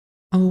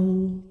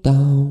On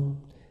down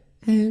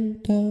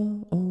and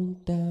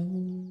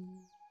down.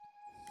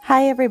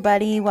 Hi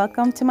everybody,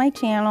 welcome to my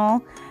channel.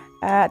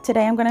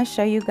 Today I'm going to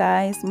show you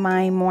guys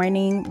my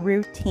morning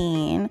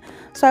routine.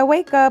 So I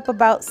wake up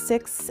about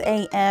 6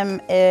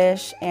 a.m.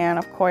 ish, and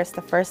of course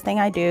the first thing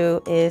I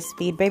do is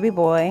feed baby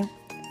boy.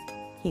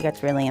 He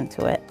gets really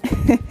into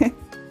it.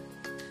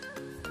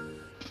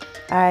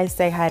 I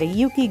say hi to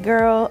Yuki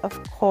girl,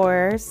 of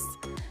course.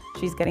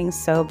 She's getting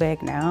so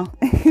big now.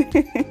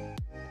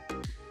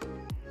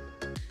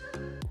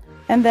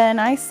 And then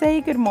I say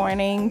good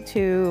morning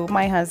to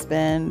my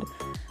husband.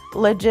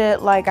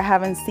 Legit, like I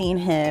haven't seen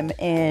him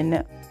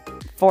in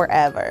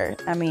forever.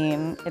 I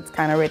mean, it's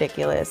kind of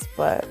ridiculous,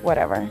 but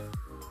whatever.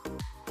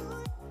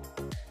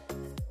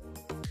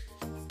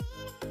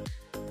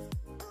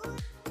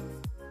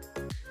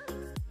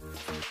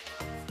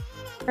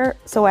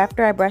 So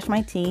after I brush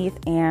my teeth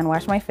and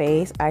wash my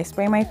face, I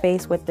spray my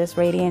face with this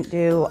Radiant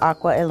Dew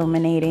Aqua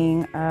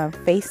Illuminating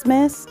face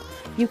mist.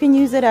 You can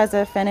use it as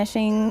a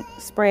finishing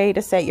spray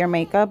to set your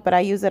makeup, but I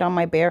use it on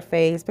my bare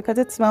face because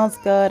it smells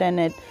good and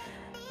it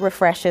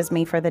refreshes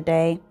me for the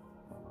day.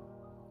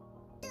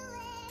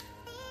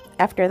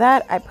 After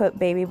that, I put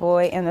baby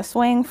boy in the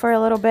swing for a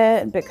little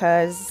bit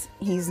because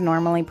he's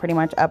normally pretty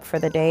much up for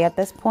the day at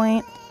this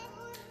point.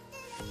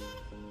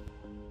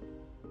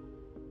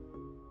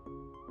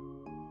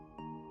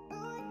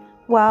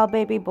 While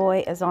baby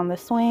boy is on the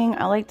swing,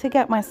 I like to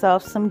get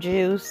myself some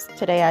juice.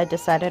 Today I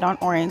decided on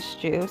orange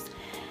juice.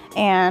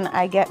 And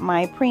I get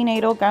my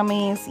prenatal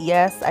gummies.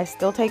 Yes, I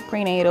still take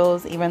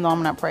prenatals even though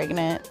I'm not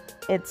pregnant.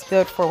 It's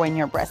good for when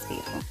you're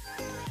breastfeeding.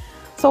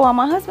 So while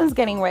my husband's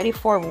getting ready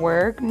for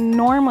work,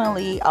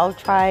 normally I'll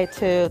try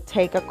to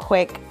take a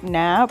quick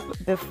nap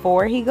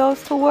before he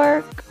goes to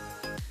work.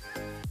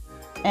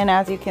 And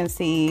as you can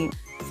see,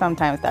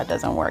 sometimes that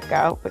doesn't work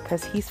out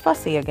because he's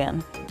fussy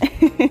again.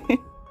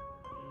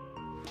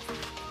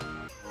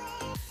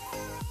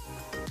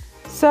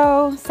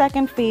 So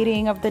second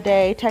feeding of the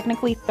day,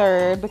 technically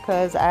third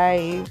because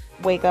I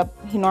wake up,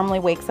 he normally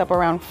wakes up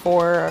around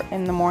 4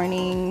 in the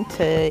morning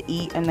to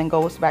eat and then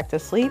goes back to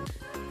sleep.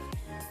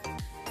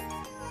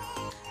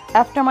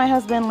 After my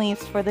husband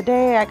leaves for the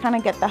day, I kind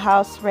of get the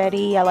house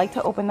ready. I like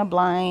to open the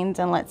blinds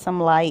and let some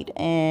light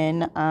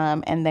in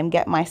and then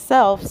get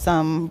myself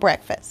some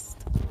breakfast.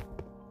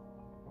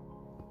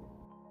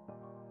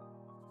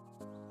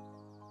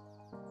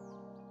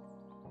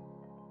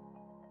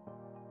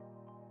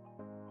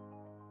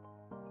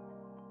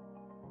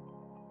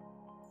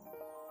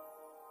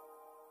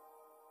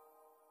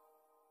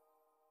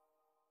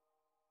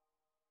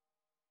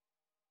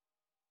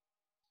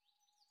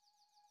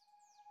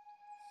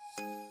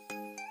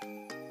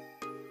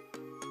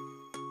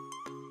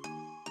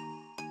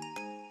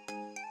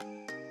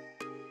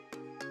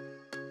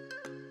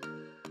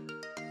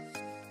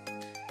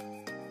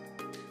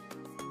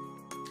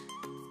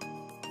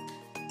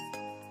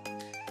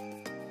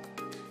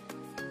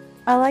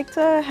 I like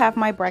to have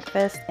my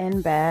breakfast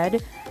in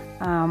bed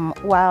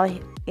while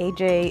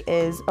AJ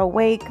is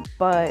awake,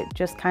 but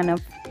just kind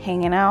of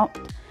hanging out.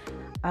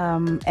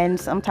 And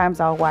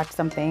sometimes I'll watch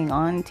something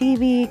on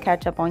TV,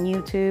 catch up on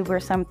YouTube or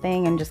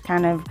something, and just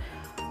kind of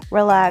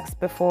relax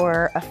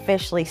before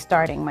officially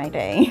starting my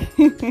day.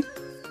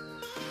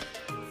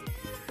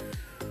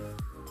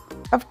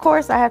 Of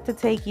course, I have to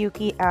take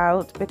Yuki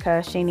out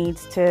because she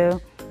needs to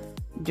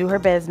do her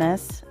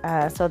business.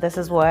 So this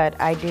is what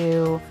I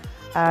do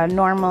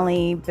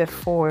normally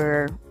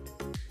before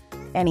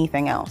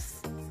anything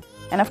else.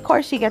 And of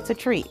course she gets a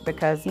treat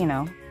because, you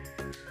know,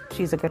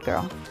 she's a good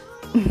girl.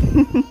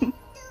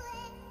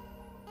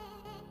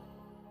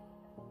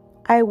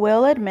 I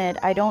will admit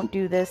I don't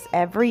do this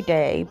every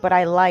day, but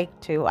I like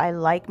to. I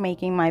like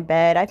making my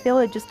bed. I feel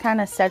it just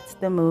kind of sets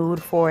the mood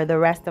for the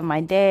rest of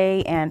my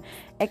day, and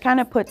it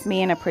kind of puts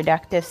me in a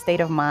productive state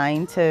of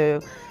mind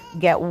to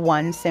get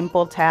one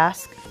simple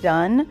task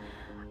done.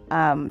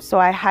 So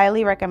I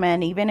highly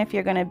recommend, even if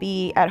you're going to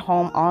be at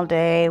home all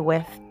day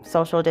with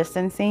social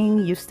distancing,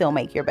 you still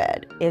make your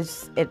bed.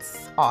 It's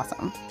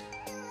awesome.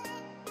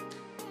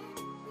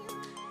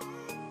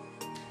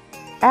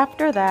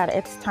 After that,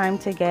 it's time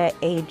to get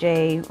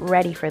AJ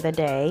ready for the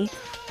day.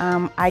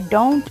 I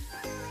don't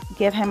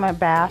give him a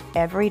bath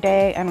every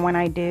day, and when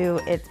I do,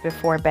 it's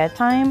before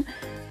bedtime.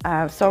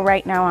 So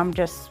right now I'm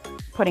just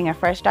putting a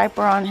fresh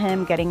diaper on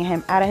him, getting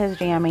him out of his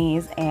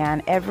jammies,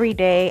 and every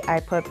day I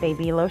put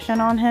baby lotion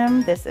on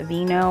him. This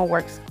Aveeno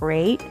works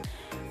great.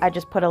 I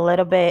just put a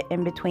little bit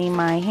in between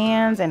my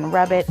hands and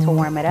rub it to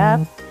warm it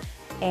up,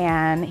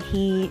 and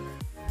he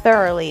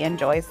thoroughly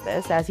enjoys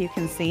this, as you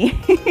can see.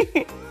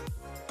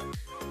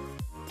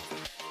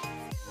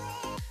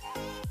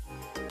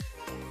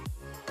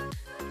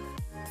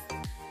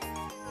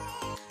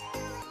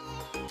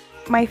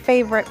 My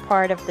favorite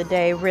part of the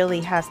day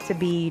really has to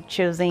be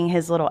choosing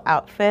his little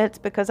outfits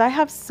because I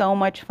have so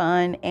much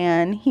fun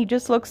and he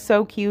just looks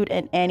so cute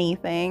in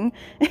anything.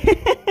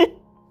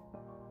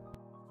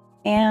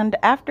 And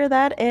after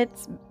that,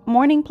 it's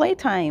morning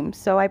playtime.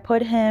 So I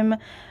put him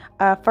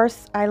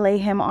First, I lay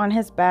him on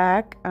his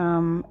back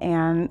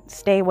and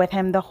stay with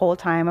him the whole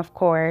time, of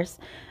course.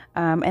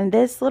 And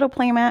this little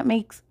playmat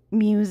makes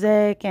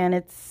music, and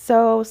it's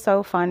so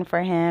fun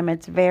for him.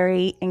 It's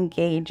very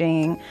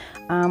engaging,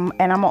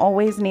 and I'm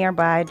always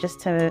nearby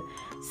just to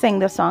sing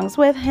the songs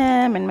with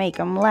him and make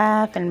him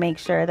laugh and make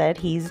sure that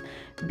he's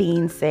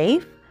being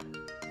safe.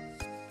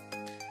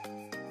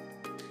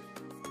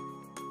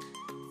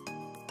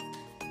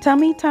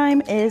 Tummy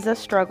time is a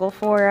struggle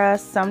for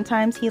us.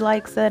 Sometimes he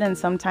likes it and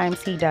sometimes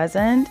he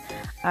doesn't.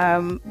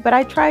 But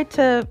I try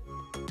to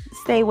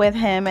stay with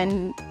him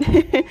and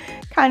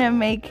kind of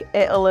make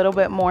it a little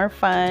bit more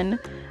fun,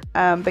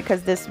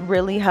 because this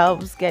really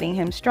helps getting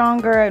him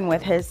stronger and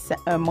with his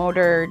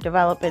motor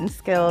development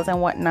skills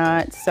and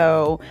whatnot.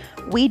 So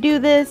we do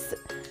this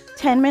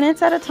 10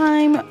 minutes at a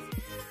time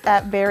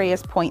at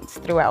various points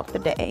throughout the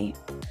day.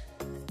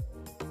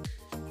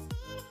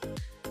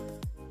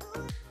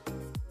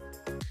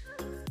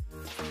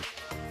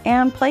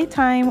 And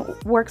playtime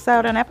works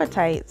out an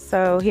appetite.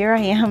 So here I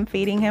am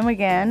feeding him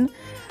again.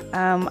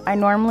 I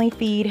normally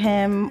feed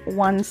him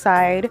one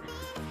side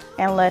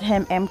and let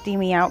him empty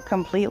me out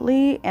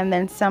completely. And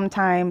then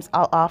sometimes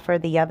I'll offer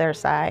the other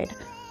side.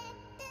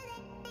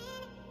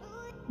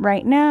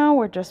 Right now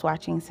we're just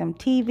watching some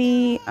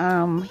TV.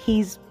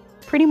 He's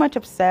pretty much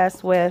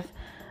obsessed with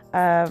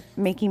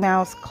Mickey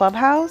Mouse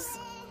Clubhouse.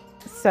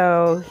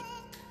 So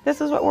this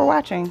is what we're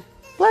watching.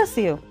 Bless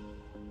you.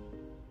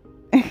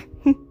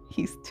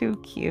 He's too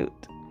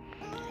cute.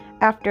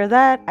 After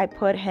that, I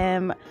put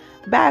him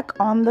back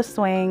on the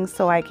swing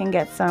so I can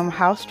get some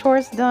house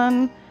chores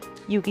done.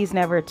 Yuki's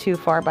never too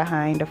far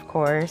behind, of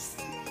course.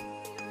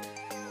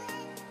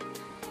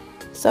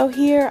 So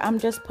here I'm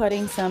just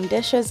putting some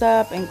dishes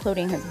up,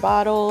 including his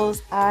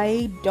bottles.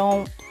 I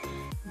don't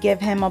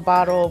give him a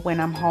bottle when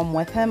I'm home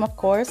with him, of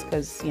course,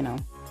 because, you know,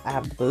 I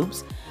have the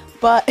boobs.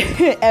 But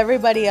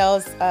everybody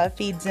else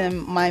feeds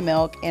him my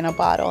milk in a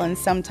bottle, and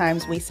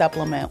sometimes we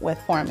supplement with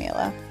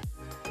formula.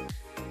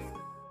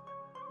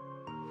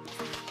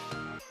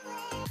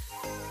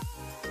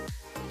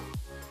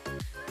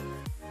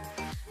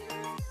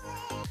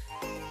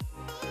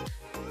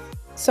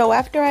 So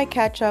after I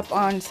catch up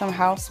on some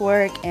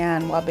housework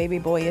and while baby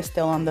boy is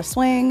still on the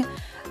swing,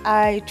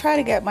 I try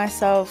to get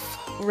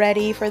myself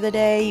ready for the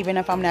day, even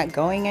if I'm not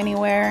going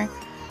anywhere.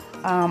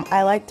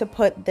 I like to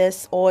put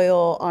this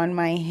oil on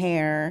my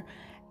hair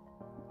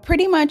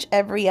pretty much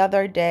every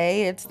other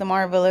day. It's the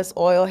Marvelous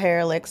Oil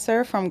Hair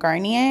Elixir from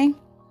Garnier.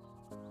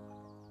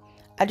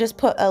 I just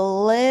put a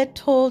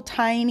little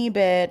tiny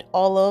bit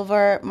all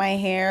over my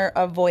hair,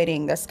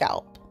 avoiding the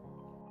scalp.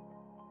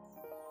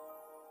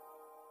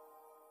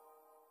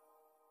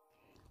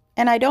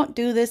 And I don't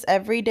do this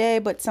every day,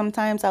 but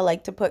sometimes I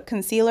like to put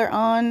concealer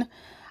on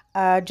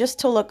just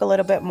to look a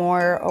little bit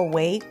more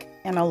awake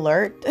and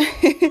alert.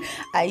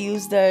 I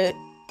use the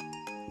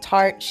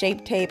Tarte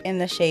Shape Tape in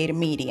the shade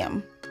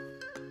Medium.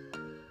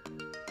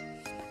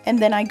 And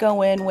then I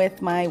go in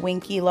with my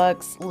Winky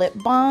Lux lip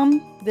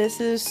balm. This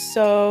is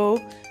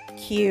so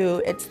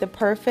cute. It's the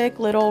perfect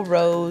little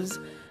rose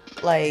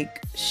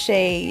like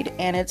shade,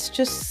 and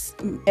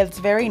it's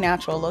very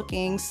natural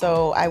looking,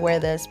 so I wear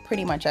this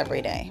pretty much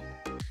every day.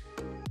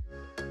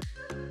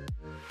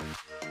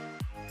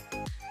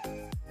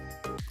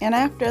 And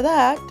after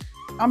that,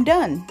 I'm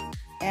done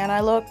and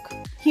I look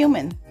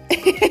human.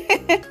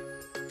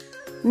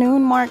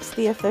 Noon marks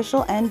the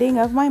official ending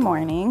of my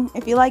morning.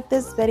 If you like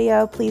this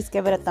video, please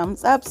give it a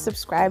thumbs up,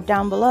 subscribe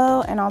down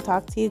below, and I'll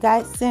talk to you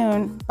guys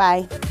soon.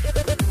 Bye.